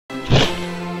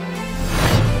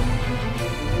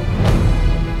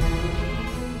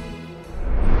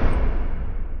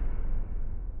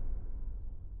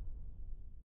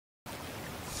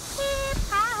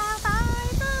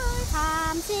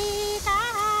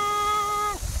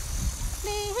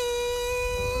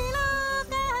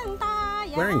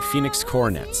Wearing phoenix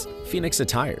coronets, phoenix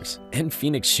attires, and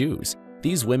phoenix shoes,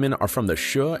 these women are from the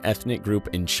She ethnic group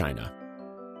in China.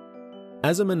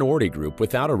 As a minority group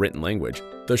without a written language,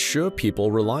 the She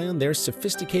people rely on their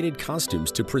sophisticated costumes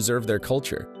to preserve their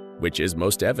culture, which is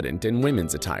most evident in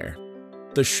women's attire.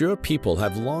 The She people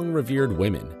have long revered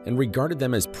women and regarded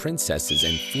them as princesses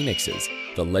and phoenixes,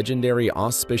 the legendary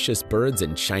auspicious birds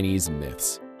in Chinese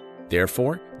myths.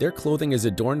 Therefore, their clothing is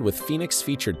adorned with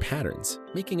phoenix-featured patterns,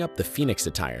 making up the phoenix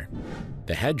attire.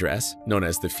 The headdress, known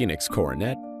as the phoenix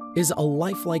coronet, is a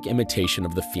lifelike imitation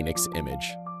of the phoenix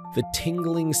image. The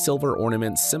tingling silver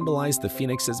ornaments symbolize the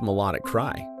phoenix's melodic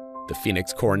cry. The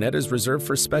phoenix coronet is reserved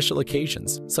for special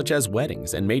occasions, such as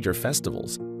weddings and major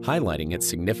festivals, highlighting its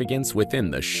significance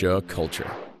within the She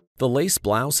culture. The lace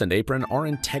blouse and apron are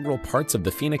integral parts of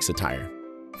the phoenix attire.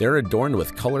 They're adorned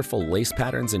with colorful lace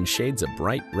patterns in shades of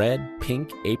bright red,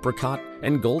 pink, apricot,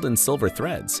 and gold and silver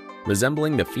threads,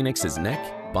 resembling the phoenix's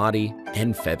neck, body,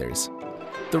 and feathers.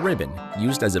 The ribbon,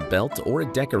 used as a belt or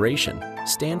a decoration,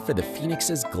 stand for the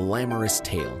phoenix's glamorous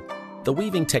tail. The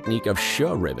weaving technique of She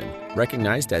ribbon,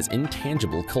 recognized as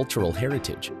intangible cultural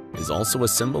heritage, is also a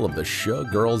symbol of the She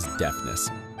girl's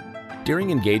deftness. During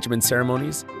engagement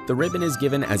ceremonies, the ribbon is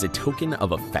given as a token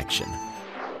of affection.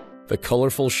 The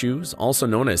colorful shoes, also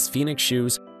known as phoenix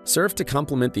shoes, serve to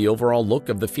complement the overall look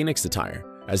of the phoenix attire,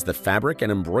 as the fabric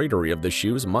and embroidery of the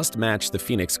shoes must match the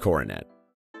phoenix coronet.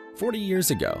 40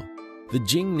 years ago, the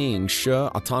Jingning She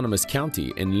Autonomous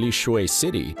County in Lishui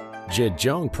City,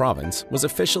 Zhejiang Province, was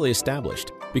officially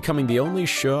established, becoming the only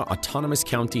She Autonomous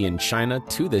County in China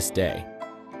to this day.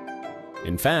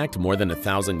 In fact, more than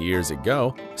 1,000 years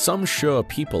ago, some She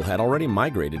people had already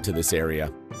migrated to this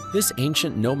area. This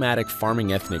ancient nomadic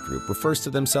farming ethnic group refers to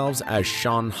themselves as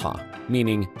Shanha,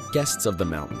 meaning guests of the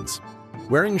mountains.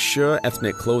 Wearing She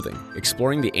ethnic clothing,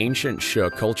 exploring the ancient She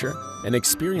culture, and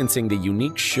experiencing the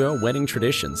unique She wedding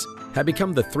traditions have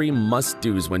become the three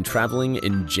must-dos when traveling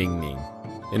in Jingning.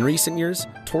 In recent years,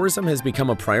 tourism has become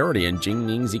a priority in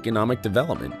Jingning's economic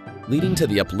development, leading to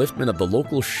the upliftment of the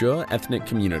local She ethnic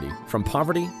community from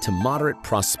poverty to moderate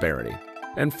prosperity,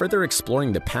 and further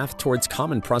exploring the path towards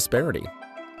common prosperity.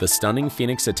 The stunning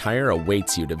phoenix attire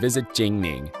awaits you to visit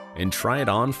Jingning and try it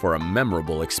on for a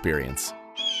memorable experience.